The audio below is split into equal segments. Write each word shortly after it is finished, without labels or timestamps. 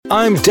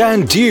I'm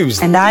Dan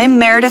Dews. And I'm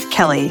Meredith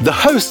Kelly, the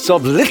hosts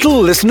of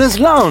Little Listeners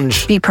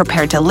Lounge. Be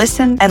prepared to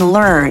listen and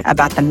learn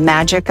about the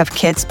magic of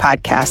kids'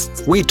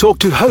 podcasts. We talk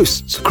to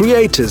hosts,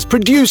 creators,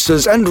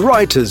 producers, and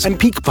writers and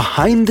peek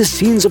behind the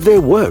scenes of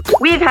their work.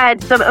 We've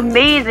had some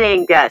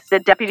amazing guests. The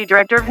Deputy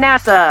Director of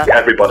NASA.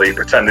 Everybody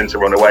pretending to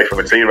run away from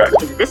a T-Rex.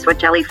 Is this what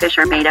jellyfish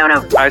are made out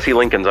of? I see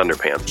Lincoln's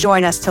underpants.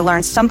 Join us to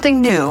learn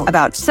something new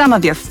about some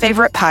of your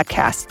favorite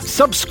podcasts.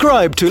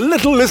 Subscribe to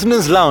Little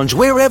Listeners Lounge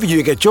wherever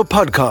you get your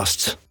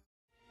podcasts.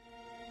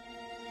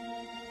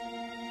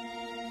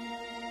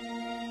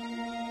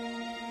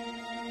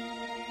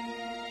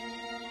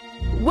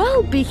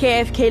 Well,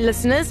 BKFK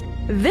listeners,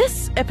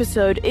 this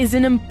episode is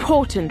an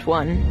important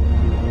one.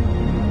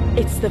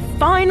 It's the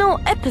final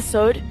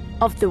episode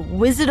of The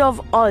Wizard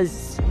of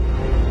Oz.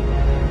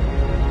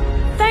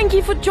 Thank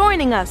you for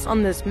joining us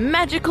on this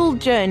magical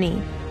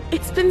journey.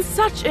 It's been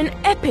such an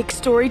epic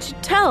story to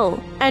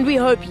tell, and we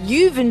hope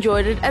you've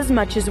enjoyed it as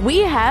much as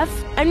we have,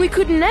 and we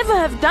could never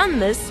have done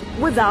this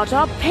without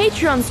our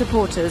Patreon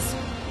supporters.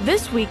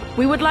 This week,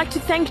 we would like to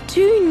thank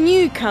 2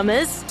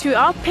 newcomers to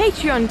our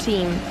Patreon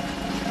team.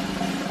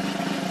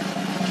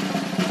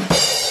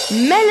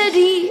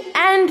 Melody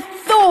and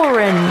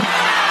Thorin.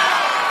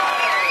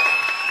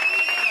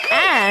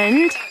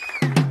 And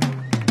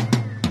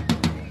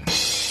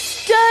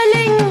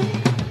Sterling,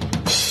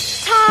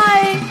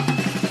 Ty,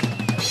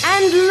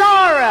 and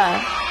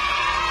Lara.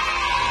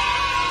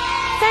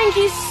 Thank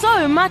you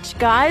so much,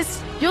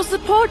 guys. Your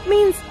support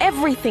means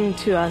everything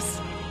to us.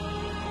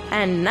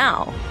 And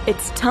now,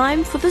 it's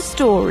time for the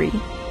story.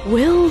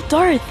 Will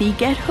Dorothy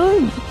get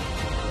home?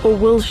 Or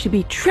will she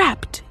be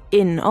trapped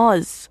in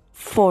Oz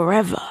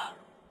forever?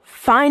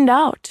 Find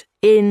out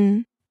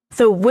in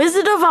The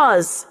Wizard of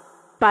Oz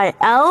by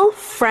L.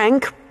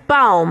 Frank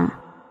Baum.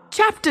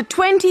 Chapter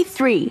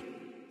 23.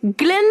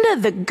 Glinda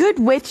the Good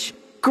Witch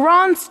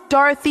grants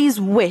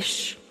Dorothy's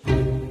wish.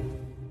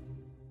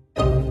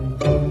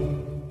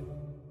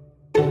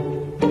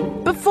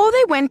 Before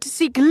they went to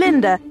see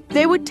Glinda,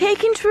 they were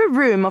taken to a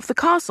room of the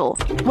castle,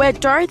 where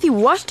Dorothy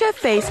washed her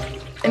face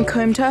and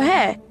combed her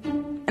hair,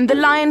 and the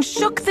lion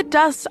shook the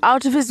dust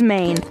out of his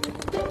mane,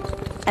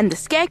 and the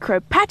Scarecrow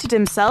patted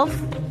himself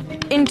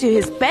into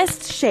his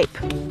best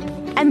shape,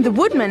 and the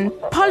Woodman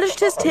polished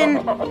his tin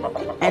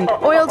and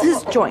oiled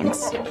his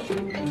joints.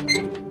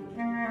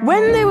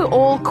 When they were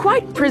all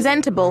quite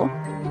presentable,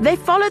 they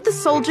followed the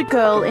soldier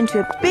girl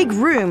into a big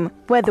room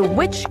where the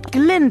witch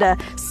Glinda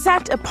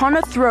sat upon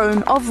a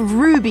throne of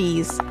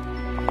rubies.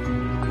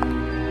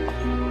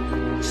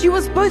 She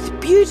was both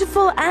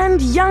beautiful and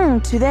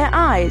young to their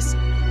eyes.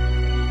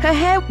 Her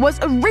hair was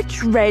a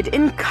rich red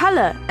in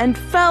color and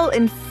fell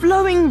in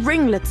flowing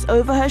ringlets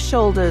over her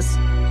shoulders.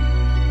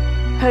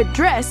 Her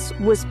dress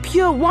was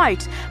pure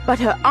white, but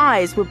her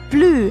eyes were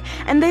blue,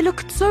 and they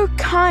looked so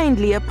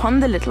kindly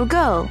upon the little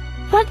girl.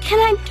 "What can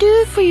I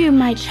do for you,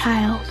 my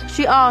child?"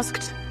 she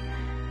asked.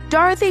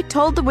 Dorothy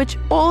told the witch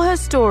all her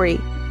story,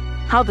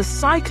 how the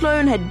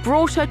cyclone had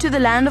brought her to the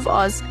land of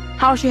Oz,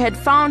 how she had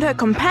found her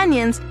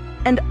companions,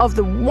 and of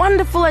the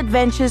wonderful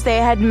adventures they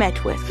had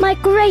met with. "My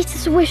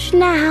greatest wish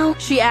now,"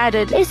 she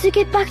added, "is to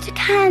get back to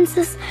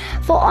Kansas,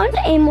 for Aunt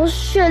Amy will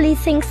surely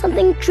think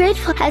something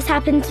dreadful has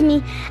happened to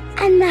me,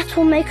 and that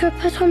will make her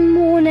put on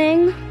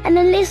mourning. And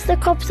unless the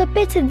crops are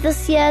better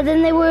this year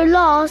than they were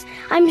last,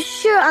 I'm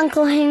sure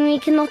Uncle Henry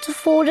cannot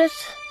afford it."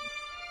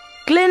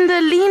 Glinda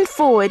leaned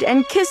forward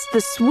and kissed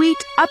the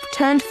sweet,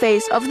 upturned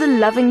face of the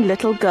loving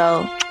little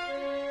girl.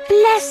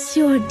 "Bless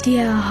your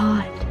dear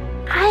heart.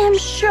 I am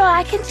sure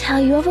I can tell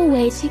you of a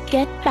way to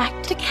get back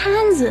to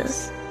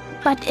Kansas.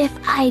 But if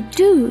I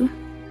do,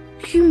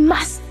 you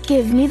must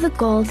give me the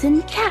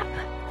golden cap."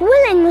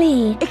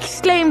 "Willingly,"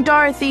 exclaimed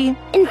Dorothy.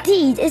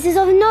 "Indeed, it is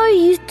of no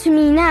use to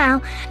me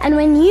now, and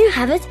when you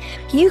have it,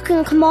 you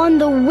can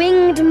command the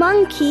winged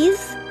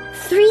monkeys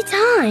 3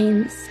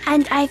 times.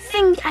 And I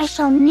think I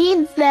shall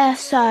need their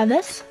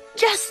service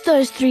just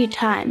those 3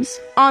 times,"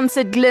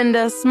 answered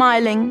Glinda,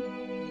 smiling.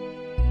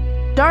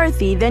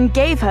 Dorothy then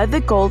gave her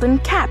the golden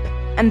cap,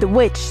 and the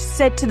witch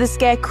said to the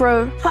Scarecrow,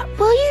 "What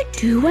will you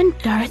do when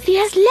Dorothy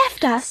has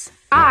left us?"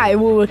 "I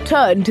will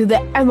return to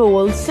the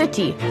Emerald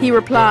City," he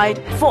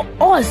replied, "for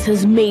Oz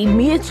has made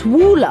me its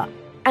ruler,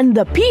 and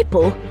the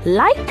people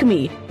like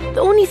me.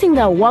 The only thing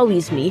that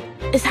worries me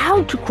is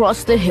how to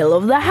cross the Hill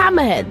of the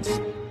Hammerheads."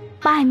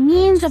 "By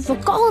means of the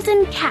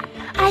golden cap,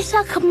 I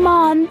shall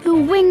command the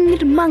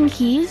winged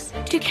monkeys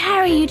to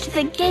carry you to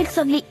the gates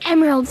of the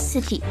Emerald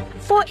City,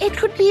 for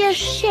it would be a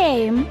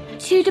shame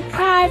to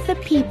deprive the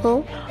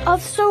people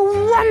of so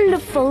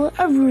wonderful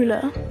a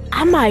ruler."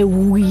 "Am I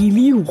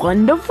really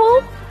wonderful?"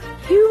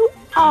 "You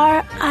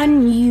are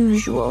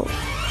unusual."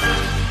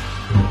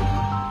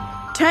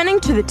 Turning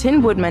to the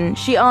Tin Woodman,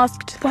 she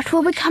asked, "What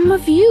will become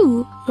of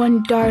you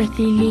when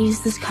Dorothy leaves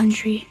this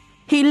country?"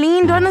 He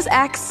leaned on his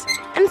axe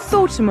and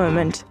thought a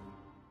moment.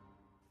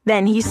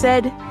 Then he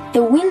said,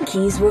 "The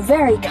Winkies were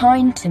very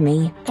kind to me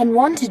and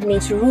wanted me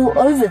to rule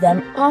over them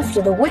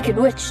after the Wicked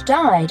Witch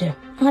died.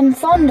 I'm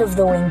fond of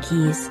the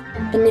Winkies,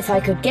 and if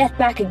I could get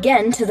back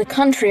again to the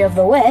country of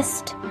the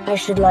West, I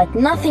should like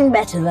nothing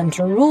better than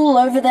to rule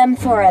over them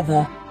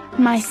forever.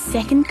 My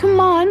second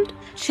command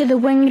to the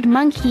winged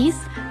monkeys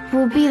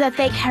will be that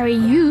they carry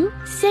you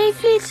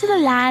safely to the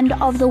land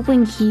of the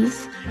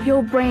Winkies.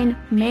 Your brain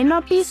may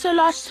not be so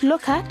large to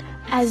look at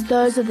as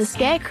those of the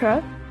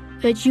Scarecrow,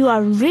 but you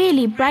are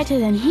really brighter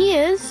than he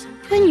is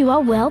when you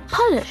are well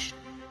polished.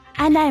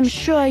 And I am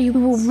sure you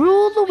will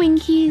rule the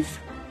Winkies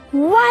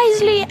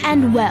wisely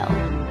and well.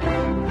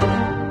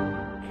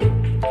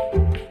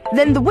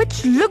 Then the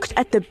witch looked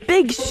at the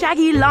big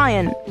shaggy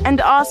lion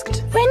and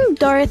asked, When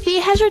Dorothy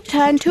has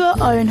returned to her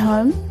own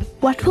home,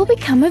 what will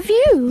become of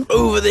you?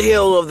 Over the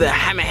hill of the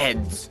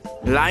Hammerheads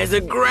lies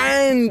a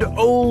grand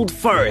old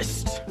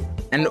forest,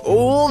 and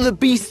all the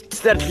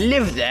beasts that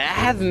live there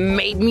have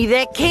made me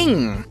their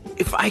king.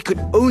 If I could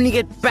only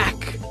get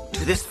back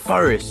to this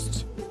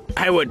forest,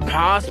 I would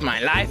pass my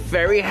life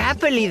very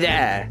happily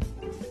there.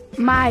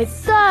 My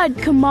third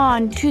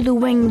command to the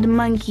winged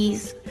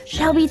monkeys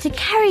shall be to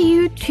carry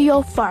you to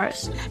your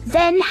forest.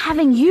 Then,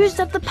 having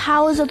used up the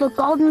powers of the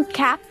golden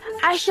cap,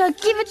 I shall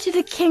give it to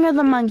the king of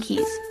the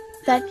monkeys,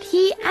 that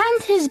he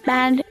and his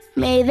band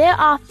may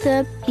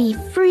thereafter be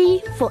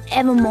free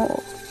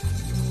forevermore.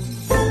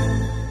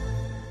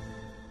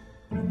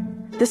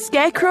 The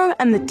Scarecrow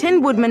and the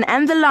Tin Woodman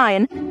and the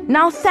Lion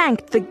now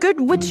thanked the good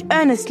witch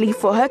earnestly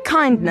for her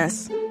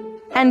kindness.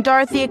 And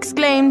Dorothy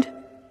exclaimed,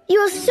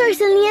 You're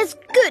certainly as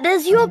good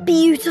as you're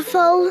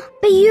beautiful.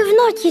 But you've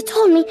not yet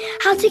told me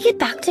how to get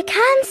back to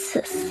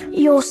Kansas.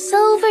 Your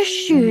silver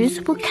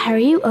shoes will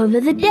carry you over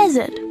the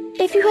desert.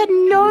 If you had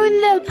known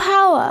their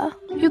power,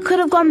 you could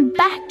have gone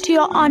back to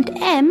your Aunt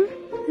Em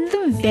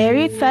the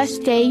very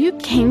first day you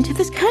came to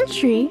this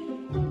country.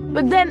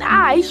 But then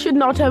I should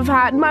not have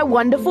had my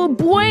wonderful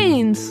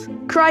brains,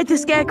 cried the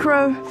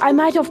Scarecrow. I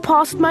might have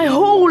passed my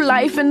whole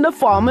life in the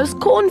farmer's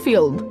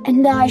cornfield.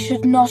 And I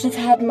should not have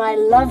had my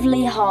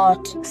lovely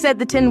heart, said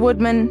the Tin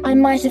Woodman. I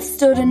might have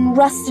stood and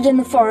rusted in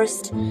the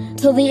forest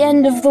till the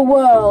end of the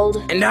world.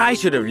 And I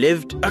should have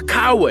lived a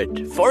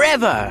coward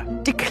forever,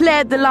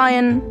 declared the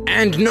Lion.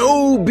 And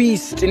no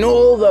beast in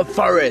all the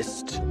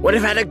forest would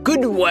have had a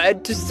good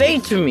word to say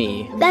to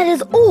me. That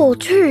is all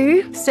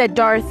true, said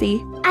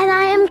Dorothy. And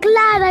I am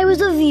glad I was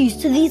of use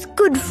to these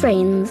good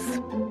friends.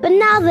 But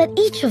now that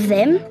each of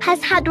them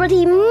has had what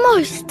he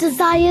most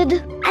desired,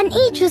 and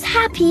each is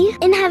happy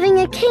in having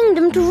a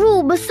kingdom to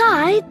rule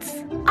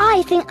besides,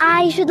 I think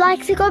I should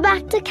like to go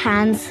back to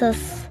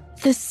Kansas.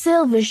 The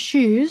silver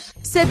shoes,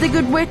 said the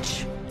good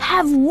witch,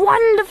 have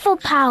wonderful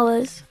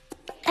powers.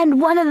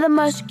 And one of the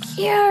most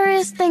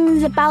curious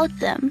things about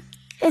them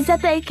is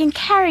that they can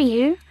carry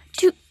you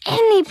to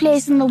any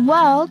place in the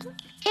world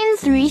in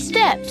 3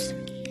 steps.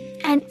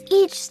 And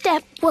each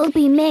step will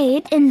be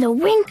made in the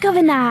wink of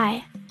an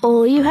eye.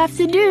 All you have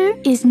to do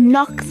is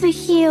knock the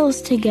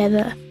heels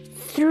together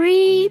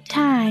 3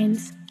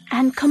 times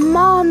and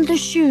command the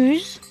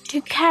shoes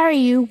to carry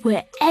you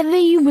wherever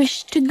you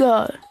wish to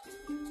go.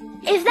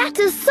 If that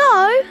is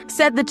so,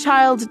 said the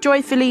child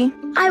joyfully,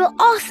 I will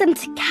ask them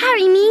to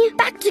carry me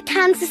back to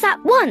Kansas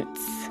at once.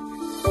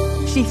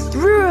 She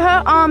threw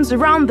her arms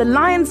around the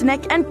lion's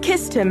neck and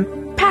kissed him,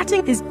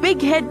 patting his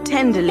big head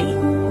tenderly.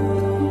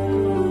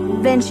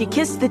 Then she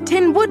kissed the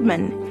Tin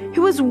Woodman,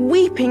 who was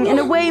weeping in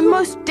a way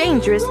most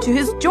dangerous to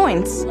his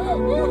joints.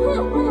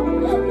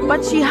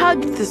 But she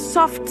hugged the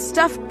soft,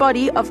 stuffed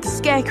body of the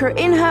Scarecrow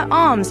in her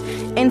arms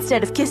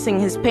instead of kissing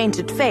his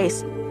painted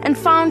face, and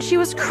found she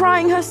was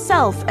crying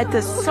herself at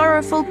the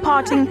sorrowful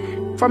parting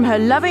from her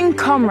loving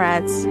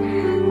comrades.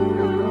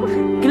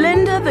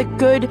 Glinda the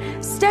Good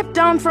stepped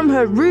down from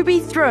her ruby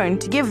throne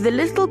to give the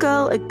little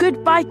girl a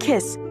goodbye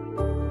kiss,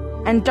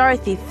 and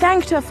Dorothy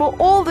thanked her for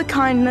all the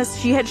kindness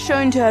she had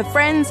shown to her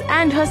friends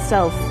and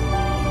herself.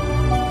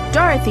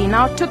 Dorothy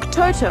now took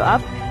Toto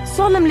up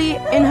solemnly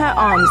in her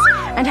arms,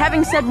 and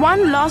having said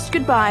one last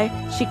goodbye,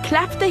 she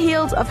clapped the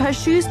heels of her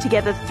shoes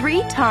together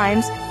 3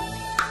 times,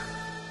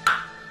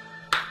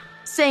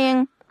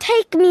 saying,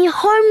 Take me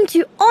home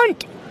to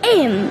Aunt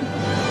Em.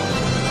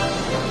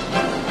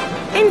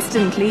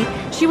 Instantly,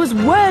 she was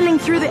whirling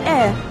through the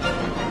air,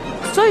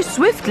 so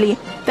swiftly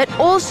that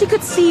all she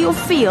could see or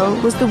feel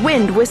was the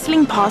wind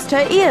whistling past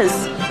her ears.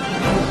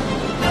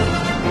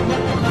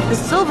 The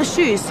silver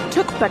shoes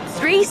took but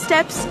 3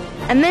 steps,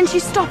 and then she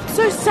stopped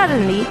so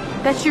suddenly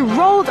that she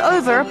rolled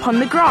over upon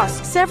the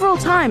grass several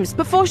times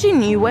before she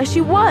knew where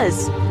she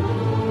was.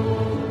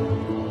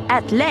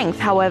 At length,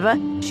 however,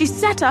 she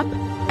sat up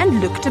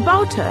and looked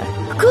about her.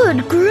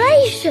 Good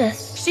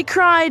gracious, she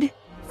cried,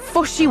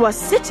 for she was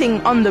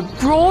sitting on the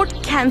broad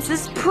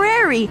Kansas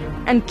prairie,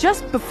 and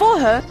just before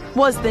her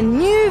was the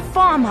new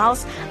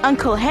farmhouse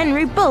Uncle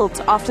Henry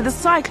built after the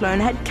cyclone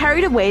had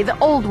carried away the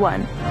old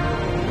one.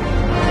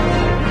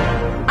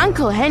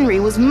 Uncle Henry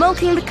was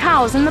milking the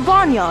cows in the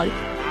barnyard,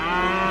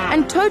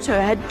 and Toto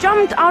had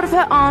jumped out of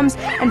her arms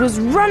and was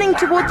running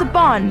toward the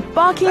barn,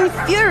 barking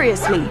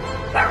furiously.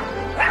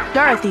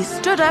 Dorothy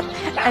stood up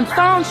and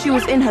found she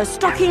was in her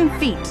stocking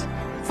feet.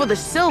 for the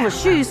silver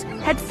shoes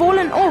had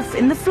fallen off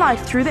in the flight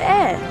through the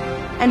air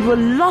and were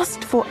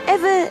lost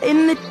forever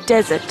in the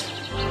desert.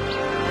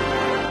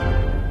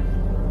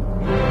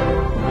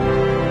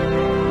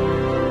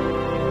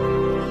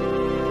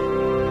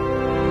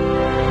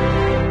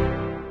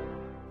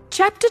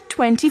 Chapter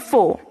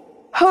 24.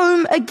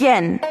 Home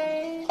Again.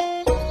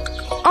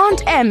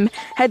 Aunt Em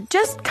had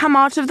just come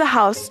out of the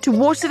house to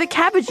water the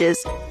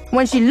cabbages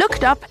when she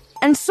looked up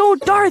and saw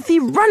Dorothy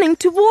running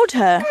toward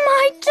her.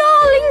 My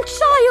darling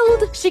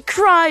child! She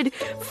cried,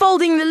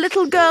 folding the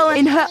little girl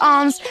in her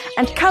arms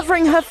and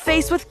covering her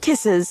face with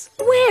kisses.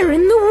 Where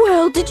in the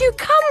world did you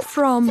come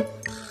from?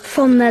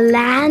 From the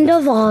land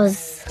of Oz,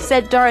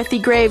 said Dorothy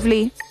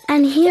gravely.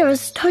 And here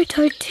is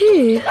Toto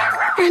too.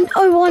 And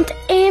oh, Aunt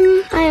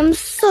Em, I am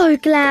so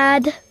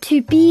glad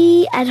to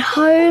be at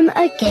home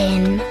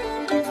again.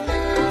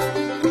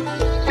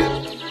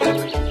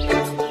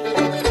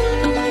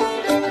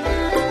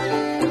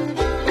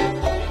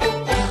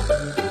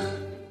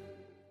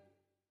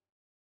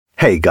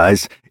 Hey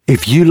guys,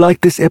 if you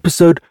like this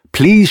episode,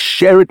 please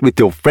share it with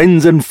your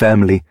friends and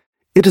family.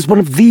 It is one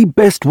of the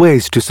best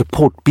ways to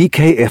support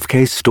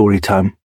BKFK Storytime.